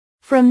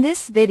From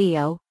this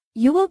video,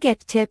 you will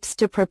get tips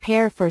to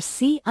prepare for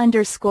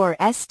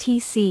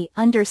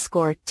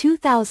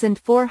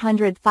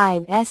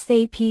C_STC_2405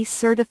 SAP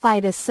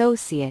Certified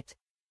Associate,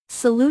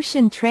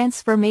 Solution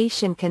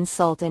Transformation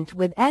Consultant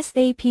with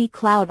SAP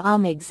Cloud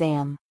ALM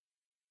exam.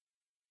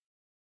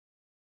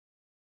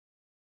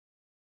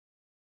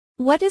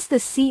 What is the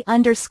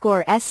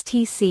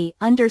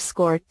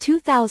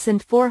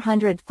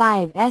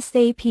C_STC_2405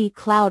 SAP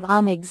Cloud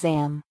ALM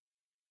exam?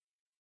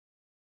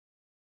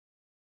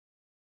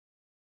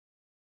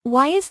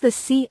 Why is the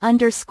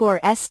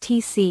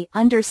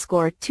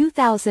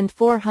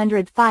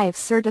C_STC_2405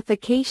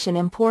 certification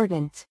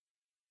important?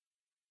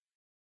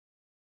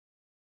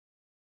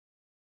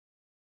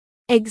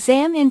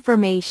 Exam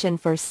information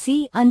for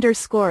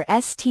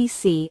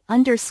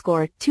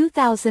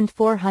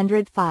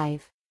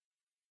C_STC_2405.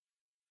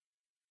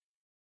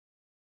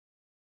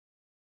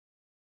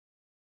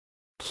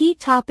 Key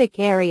topic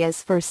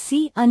areas for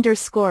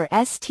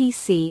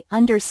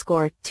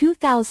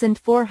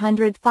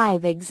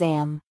C_STC_2405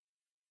 exam.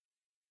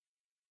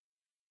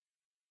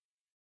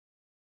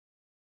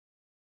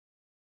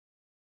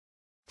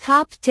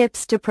 Top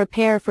tips to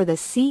prepare for the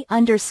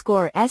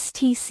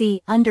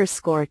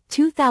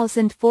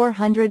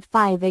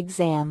C_STC_2405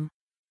 exam.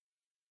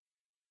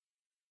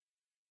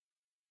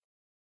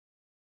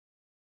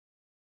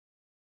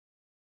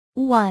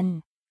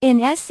 One.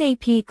 In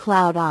SAP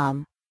Cloud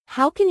ALM,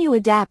 how can you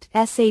adapt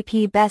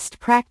SAP best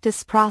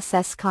practice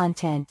process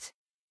content?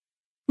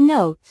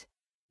 Note: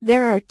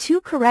 there are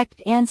two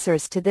correct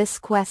answers to this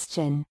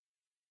question.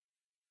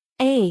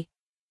 A.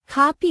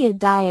 Copy a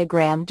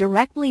diagram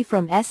directly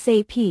from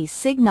SAP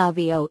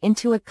Signavio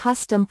into a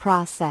custom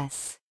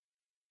process.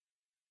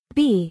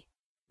 B.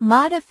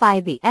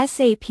 Modify the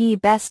SAP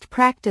best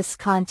practice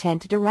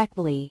content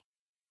directly.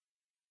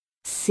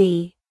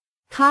 C.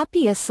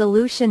 Copy a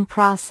solution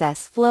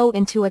process flow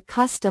into a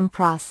custom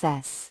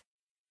process.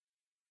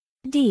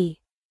 D.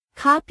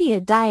 Copy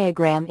a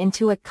diagram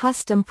into a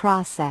custom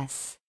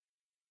process.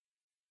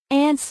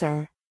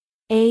 Answer: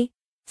 A,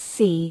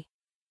 C.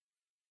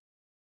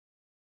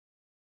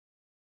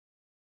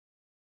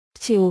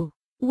 2.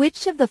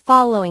 Which of the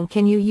following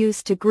can you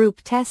use to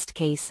group test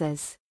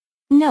cases?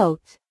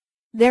 Note: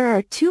 there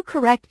are two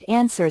correct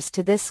answers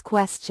to this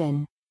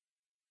question.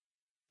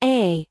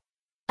 A.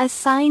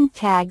 Assign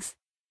tags.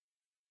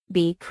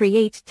 B.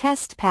 Create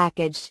test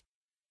package.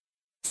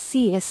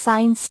 C.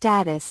 Assign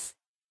status.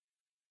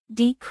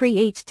 D.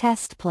 Create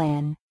test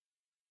plan.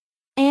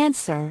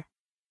 Answer: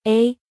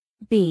 A,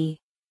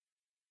 B.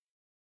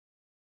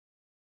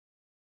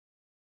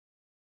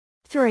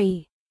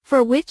 3.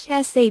 For which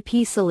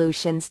SAP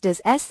solutions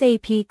does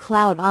SAP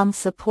Cloud ALM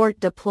support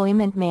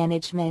deployment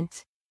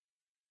management?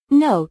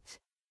 Note: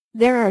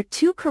 there are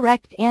two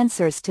correct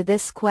answers to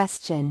this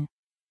question.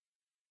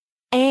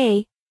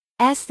 A.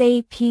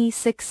 SAP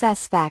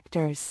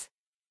SuccessFactors.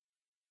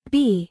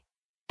 B.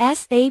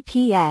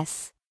 SAP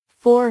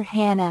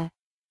S/4HANA.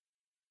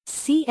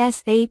 C.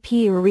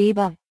 SAP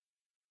Ariba.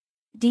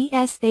 D.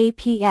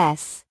 SAP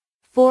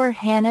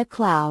S/4HANA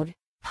Cloud,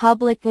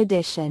 Public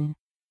Edition.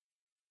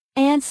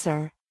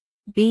 Answer: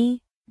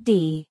 B,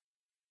 D.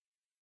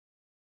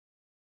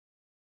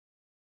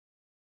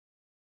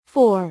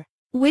 4.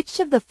 Which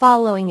of the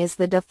following is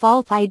the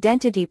default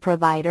identity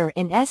provider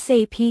in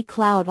SAP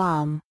Cloud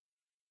ALM?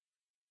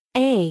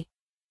 A.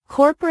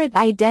 Corporate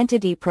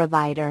Identity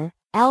Provider,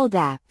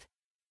 LDAP.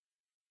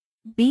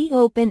 B.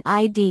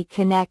 OpenID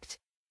Connect.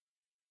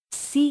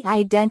 C.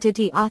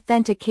 Identity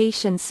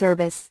Authentication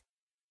Service.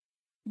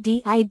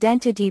 D.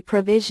 Identity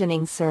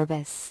Provisioning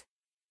Service.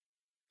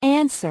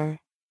 Answer: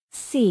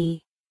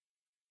 C.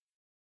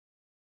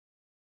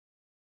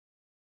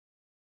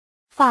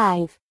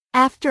 5.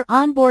 After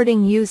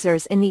onboarding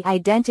users in the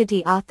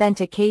Identity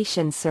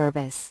Authentication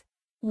Service,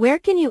 where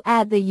can you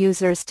add the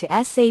users to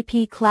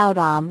SAP Cloud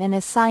ALM and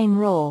assign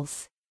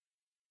roles?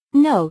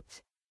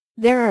 Note: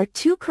 there are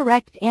two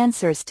correct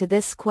answers to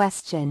this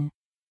question.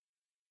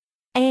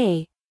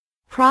 A.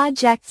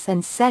 Projects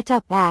and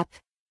Setup App.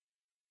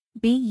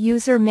 B.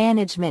 User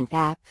Management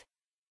App.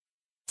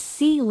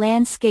 C.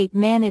 Landscape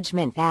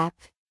Management App.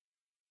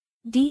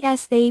 D.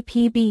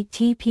 SAP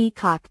BTP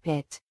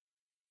Cockpit.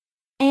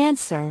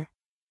 Answer: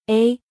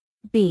 A,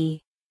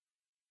 B.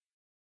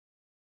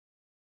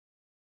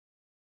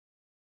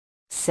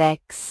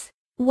 6.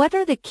 What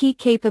are the key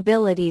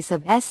capabilities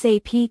of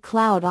SAP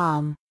Cloud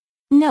ALM?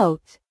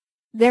 Note: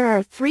 there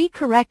are three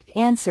correct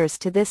answers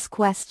to this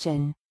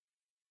question.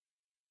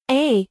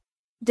 A.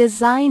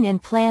 Design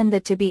and plan the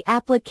to-be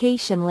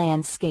application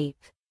landscape.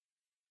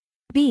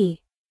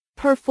 B.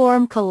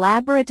 Perform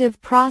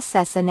collaborative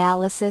process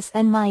analysis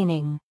and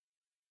mining.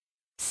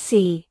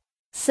 C.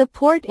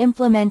 Support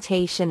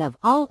implementation of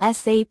all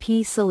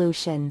SAP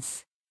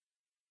solutions.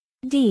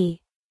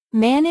 D.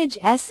 Manage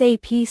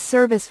SAP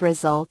service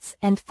results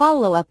and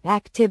follow-up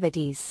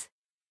activities.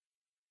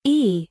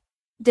 E.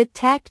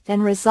 Detect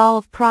and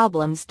resolve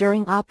problems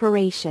during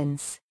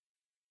operations.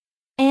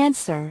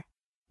 Answer: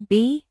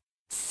 B,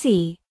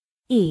 C,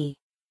 E.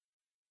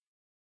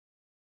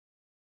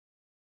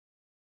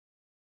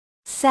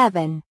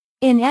 7.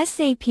 In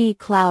SAP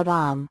Cloud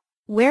ALM,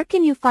 where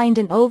can you find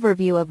an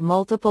overview of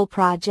multiple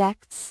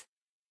projects?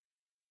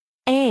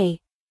 A.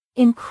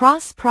 In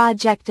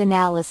cross-project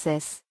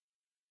analysis.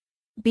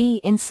 B.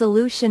 In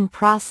solution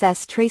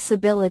process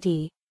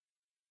traceability.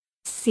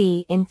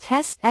 C. In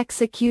test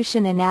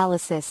execution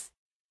analysis.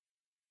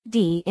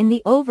 D. In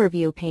the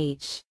overview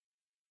page.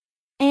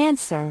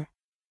 Answer.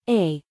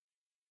 A.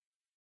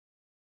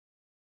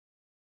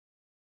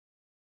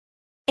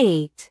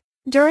 8.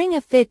 During a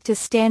Fit to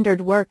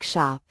Standard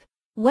workshop,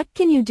 what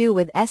can you do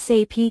with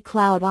SAP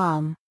Cloud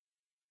ALM?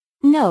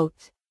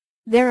 Note: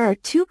 there are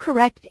two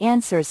correct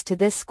answers to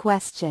this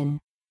question.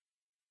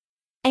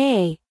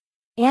 A.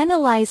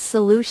 Analyze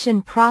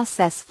solution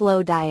process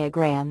flow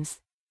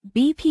diagrams,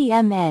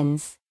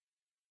 BPMNs.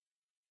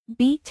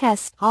 B.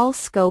 Test all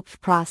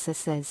scoped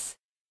processes.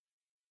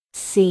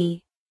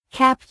 C.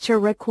 Capture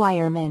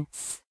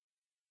requirements.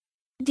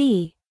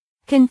 D.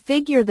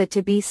 Configure the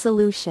to-be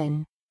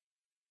solution.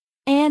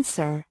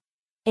 Answer.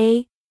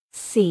 A.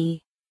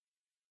 C.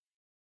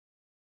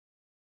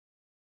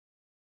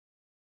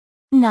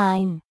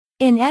 9.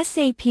 In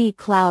SAP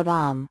Cloud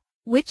ALM,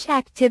 which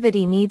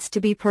activity needs to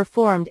be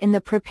performed in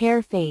the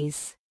prepare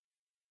phase?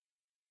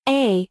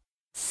 A.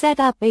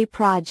 Set up a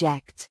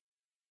project.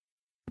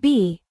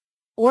 B.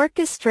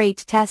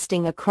 Orchestrate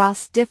testing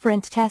across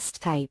different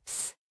test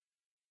types.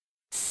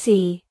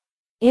 C.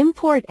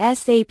 Import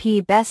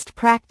SAP best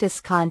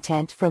practice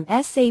content from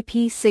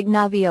SAP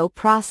Signavio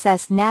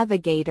Process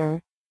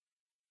Navigator.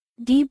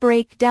 D.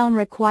 Break down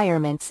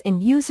requirements in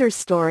user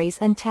stories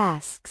and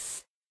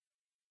tasks.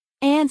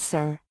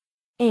 Answer.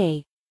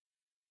 A.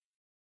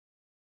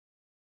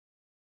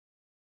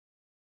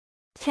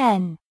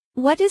 10.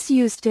 What is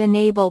used to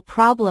enable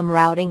problem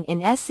routing in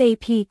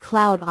SAP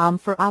Cloud ALM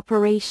for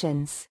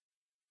operations?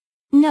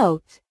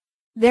 Note: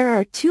 there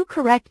are two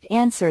correct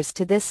answers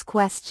to this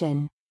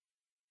question.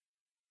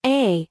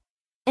 A.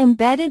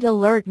 Embedded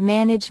alert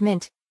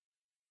management.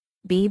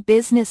 B.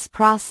 Business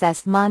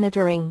process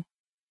monitoring.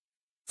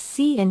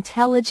 C.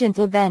 Intelligent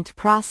event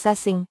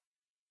processing.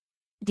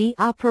 D.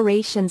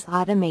 Operations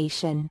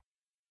automation.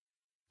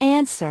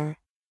 Answer.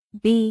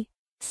 B.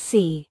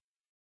 C.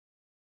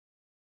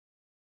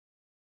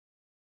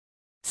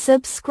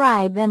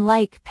 Subscribe and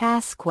like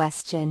past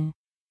question.